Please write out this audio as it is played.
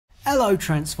Hello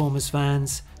Transformers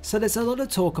fans, so there's a lot of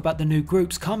talk about the new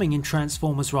groups coming in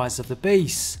Transformers Rise of the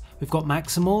Beasts. We've got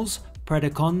Maximals,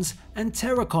 Predicons and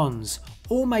Terrorcons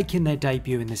all making their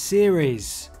debut in the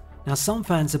series. Now some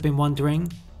fans have been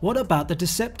wondering, what about the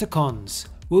Decepticons?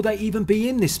 Will they even be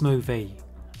in this movie?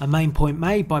 A main point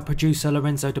made by producer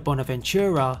Lorenzo de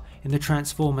Bonaventura in the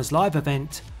Transformers Live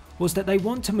event was that they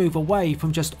want to move away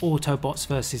from just Autobots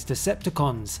versus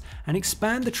Decepticons and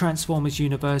expand the Transformers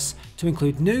universe to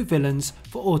include new villains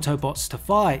for Autobots to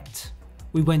fight.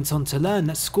 We went on to learn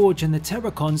that Scourge and the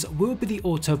Terrorcons will be the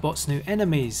Autobots' new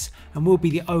enemies and will be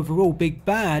the overall big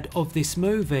bad of this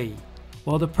movie.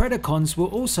 While the Predacons will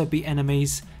also be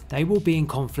enemies, they will be in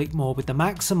conflict more with the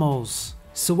Maximals.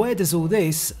 So where does all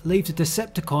this leave the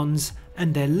Decepticons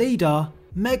and their leader,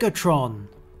 Megatron?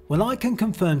 Well, I can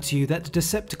confirm to you that the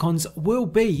Decepticons will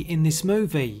be in this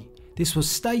movie. This was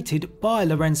stated by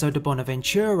Lorenzo de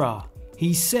Bonaventura.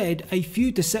 He said a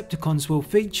few Decepticons will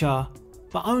feature,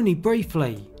 but only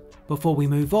briefly, before we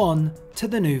move on to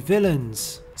the new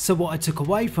villains. So what I took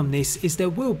away from this is there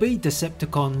will be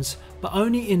Decepticons, but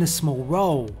only in a small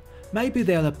role. Maybe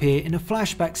they'll appear in a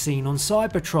flashback scene on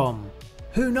Cybertron.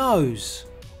 Who knows?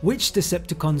 Which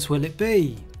Decepticons will it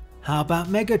be? How about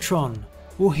Megatron?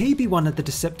 Will he be one of the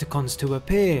Decepticons to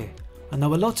appear? I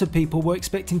know a lot of people were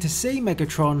expecting to see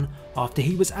Megatron after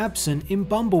he was absent in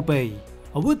Bumblebee.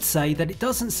 I would say that it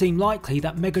doesn't seem likely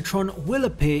that Megatron will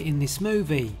appear in this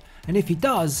movie, and if he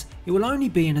does, it will only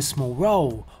be in a small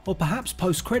role, or perhaps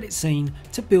post-credit scene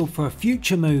to build for a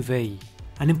future movie.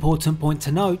 An important point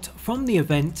to note from the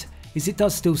event is it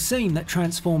does still seem that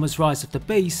Transformers Rise of the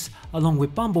Beasts, along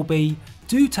with Bumblebee,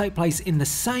 do take place in the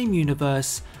same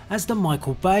universe as the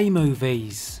Michael Bay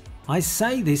movies. I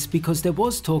say this because there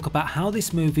was talk about how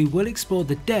this movie will explore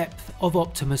the depth of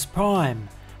Optimus Prime,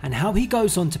 and how he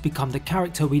goes on to become the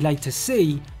character we later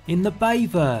see in the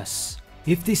Bayverse.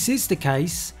 If this is the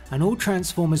case, and all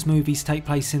Transformers movies take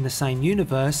place in the same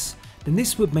universe, then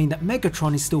this would mean that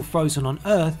Megatron is still frozen on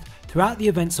Earth throughout the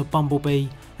events of Bumblebee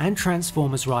and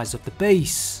Transformers Rise of the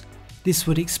Beasts. This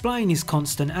would explain his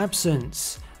constant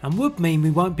absence, and would mean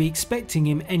we won't be expecting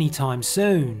him anytime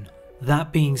soon.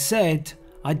 That being said,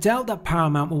 I doubt that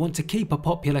Paramount will want to keep a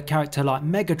popular character like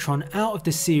Megatron out of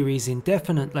the series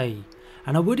indefinitely,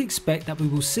 and I would expect that we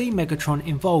will see Megatron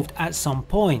involved at some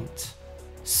point.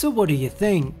 So what do you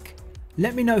think?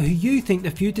 Let me know who you think the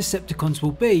few Decepticons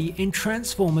will be in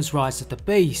Transformers Rise of the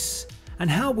Beasts, and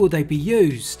how will they be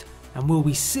used, and will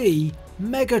we see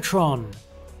Megatron?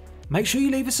 Make sure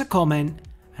you leave us a comment,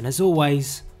 and as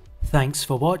always, thanks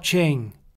for watching.